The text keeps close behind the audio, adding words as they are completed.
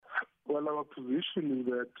Well, our position is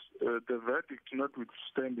that the verdict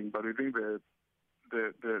notwithstanding, but I think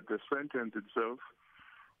the sentence itself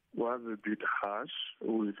was a bit harsh.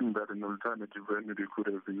 We think that an alternative remedy could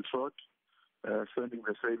have been sought, sending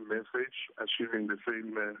the same message, achieving the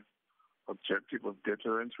same objective of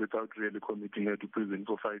deterrence without really committing her to prison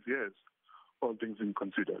for 5 years, all things being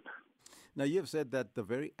considered. Now, you have said that the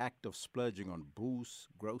very act of splurging on booze,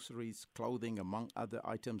 groceries, clothing, among other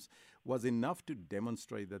items, was enough to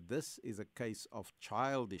demonstrate that this is a case of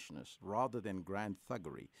childishness rather than grand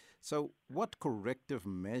thuggery. So what corrective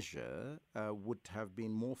measure would have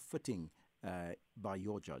been more fitting by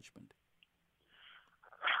your judgment?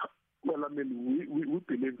 Well, I mean, we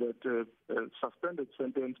believe that a suspended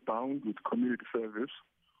sentence bound with community service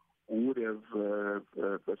would have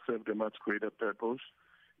served a much greater purpose.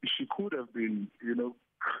 She could have been,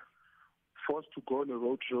 forced to go on a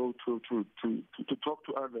roadshow to talk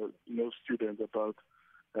to other, students about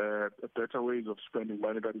better ways of spending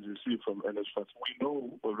money that is received from NSFAS. We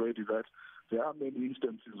know already that there are many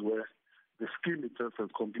instances where the scheme itself has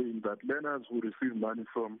complained that learners who receive money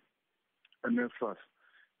from NSFAS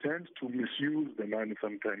tend to misuse the money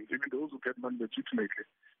sometimes. Even those who get money legitimately,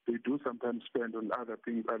 they do sometimes spend on other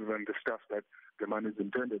things other than the stuff that the money is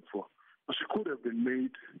intended for. She could have been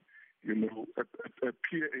made, a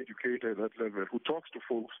peer educator at that level who talks to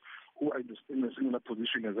folks who are in a similar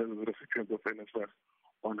position as the recipients of NSFAS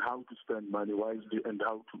on how to spend money wisely and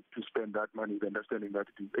how to spend that money, the understanding that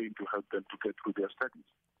it is aimed to help them to get through their studies.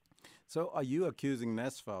 So are you accusing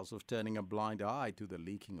NSFAS of turning a blind eye to the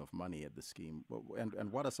leaking of money at the scheme?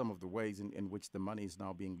 And what are some of the ways in which the money is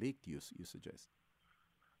now being leaked, you suggest?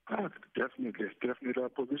 Definitely. Our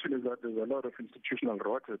position is that there's a lot of institutional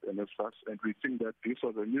rot at NSFAS, and we think that this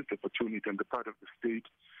was a missed opportunity on the part of the state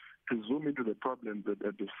to zoom into the problems at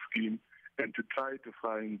the scheme and to try to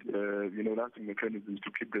find, lasting mechanisms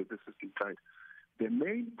to keep the system tight. The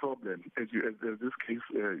main problem, as this case,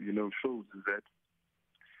 shows, is that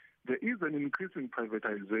there is an increasing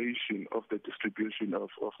privatization of the distribution of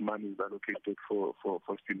money allocated for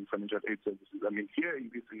student financial aid services. I mean, here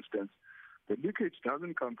in this instance, the leakage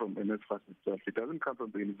doesn't come from NSFAS itself, it doesn't come from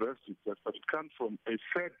the university itself, but it comes from a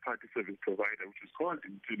third-party service provider, which is called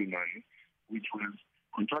Intellimali, which was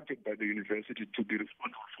contracted by the university to be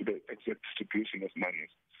responsible for the exact distribution of money.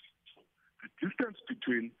 So the distance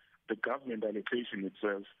between the government allocation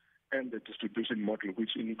itself and the distribution model,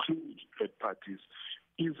 which includes third parties,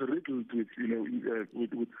 is riddled with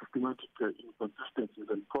systematic inconsistencies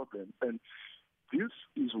and problems. And this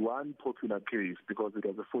is one popular case because it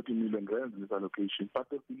has a 40 million rand in its allocation, but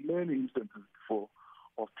there have been many instances before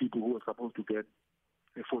of people who were supposed to get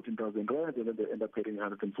 14,000 rand and then they end up getting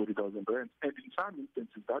 140,000 rand. And in some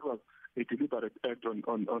instances, that was a deliberate act on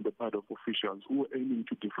the part of officials who were aiming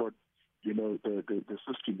to defraud, the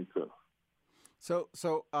system itself.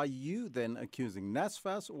 So are you then accusing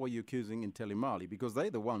NSFAS or are you accusing Intellimali? Because they're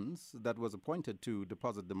the ones that was appointed to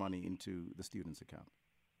deposit the money into the student's account.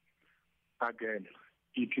 Again,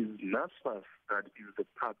 it is NSFAS that is the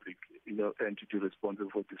public entity responsible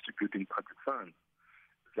for distributing public funds.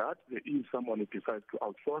 That there is someone who decides to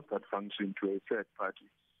outsource that function to a third party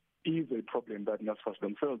is a problem that NSFAS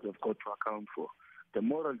themselves have got to account for. The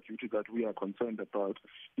moral duty that we are concerned about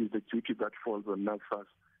is the duty that falls on NSFAS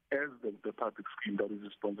as the public scheme that is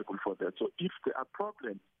responsible for that. So if there are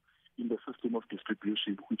problems in the system of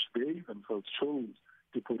distribution, which they themselves chose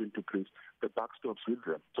to put into place, the buck stops with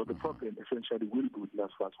them. So the problem essentially will be with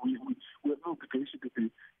NSFAS. We have no obligation to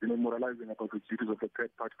be moralizing about the duties of the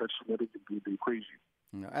third party that should not even be the equation.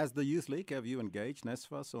 As the Youth League, have you engaged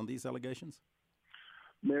NSFAS on these allegations?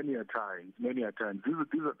 Many a time. These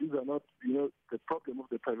are not, the problem of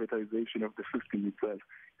the privatization of the system itself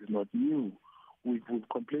is not new. We've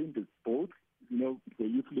complained with both, the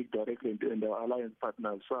Youth League directly and our alliance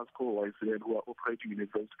partners, SASCO, YCN, who are operating in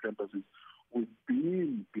university campuses. We've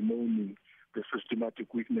been bemoaning the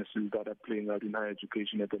systematic weaknesses that are playing out in higher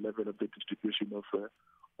education at the level of the distribution of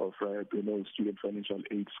student financial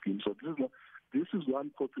aid schemes. So this is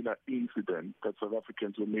one popular incident that South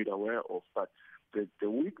Africans were made aware of, but the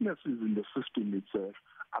weaknesses in the system itself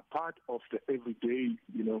are part of the everyday,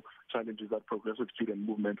 challenges that progressive student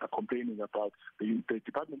movement are complaining about. The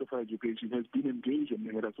Department of Higher Education has been engaged on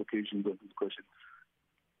numerous occasions on this question.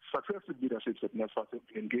 Successive leaderships at NSFAS have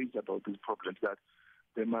been engaged about these problems, that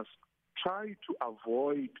they must try to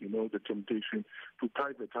avoid, the temptation to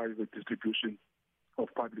privatize the distribution of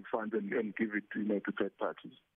public funds and give it, to third parties.